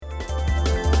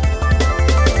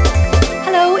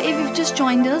just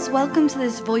joined us, welcome to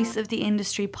this Voice of the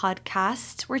Industry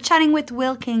podcast. We're chatting with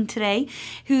Will King today,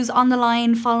 who's on the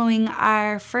line following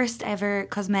our first ever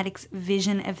Cosmetics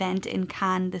Vision event in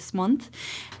Cannes this month.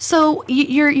 So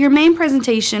your main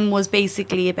presentation was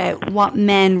basically about what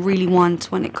men really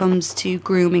want when it comes to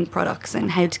grooming products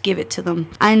and how to give it to them.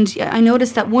 And I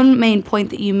noticed that one main point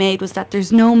that you made was that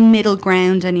there's no middle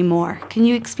ground anymore. Can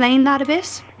you explain that a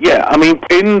bit? Yeah, I mean,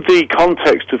 in the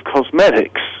context of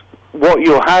cosmetics, what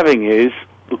you're having is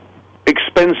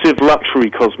expensive luxury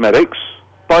cosmetics,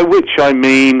 by which I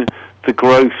mean the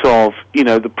growth of,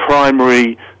 the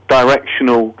primary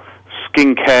directional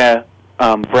skincare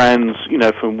brands,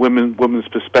 from women's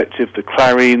perspective, the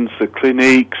Clarins, the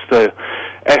Cliniques, the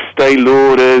Estee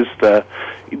Lauders, the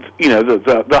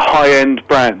high-end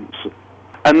brands.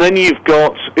 And then you've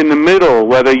got in the middle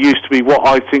where there used to be what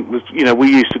I think was,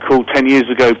 we used to call 10 years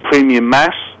ago premium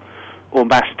mass or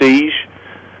masstige.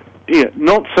 Yeah,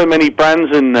 not so many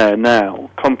brands in there now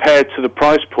compared to the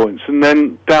price points. And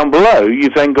then down below,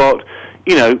 you've then got,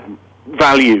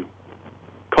 value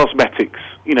cosmetics,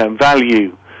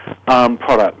 value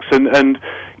products. And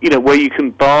where you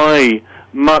can buy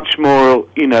much more,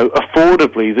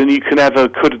 affordably than you could have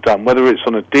done, whether it's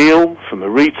on a deal from a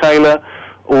retailer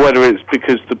or whether it's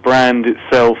because the brand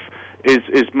itself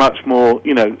is much more,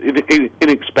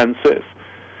 inexpensive.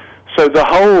 So the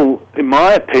whole, in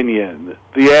my opinion,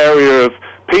 the area of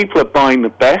people are buying the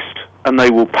best and they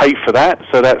will pay for that.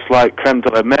 So that's like Creme de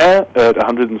la Mer at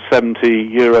 170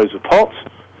 euros a pot.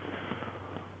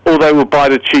 Or they will buy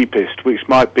the cheapest, which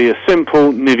might be a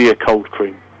simple Nivea cold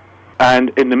cream.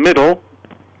 And in the middle,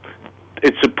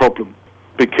 it's a problem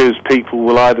because people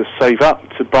will either save up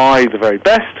to buy the very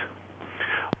best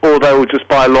or they will just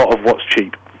buy a lot of what's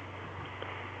cheap.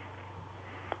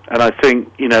 And I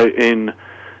think, in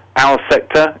our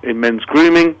sector, in men's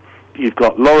grooming, you've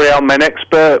got L'Oreal Men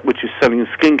Expert, which is selling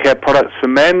skincare products for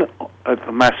men at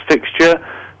a mass fixture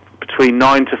between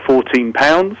 £9 to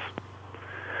 £14.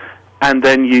 And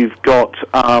then you've got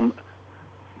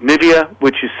Nivea,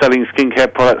 which is selling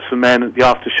skincare products for men at the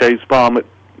aftershave balm at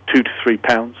 £2 to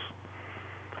 £3.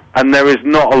 And there is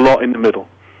not a lot in the middle.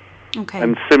 Okay.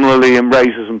 And similarly, in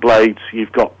razors and blades,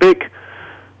 you've got BIC,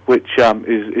 which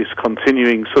is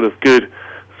continuing sort of good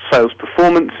sales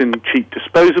performance in cheap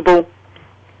disposable.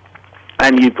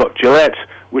 And you've got Gillette,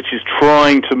 which is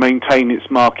trying to maintain its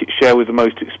market share with the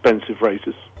most expensive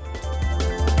razors.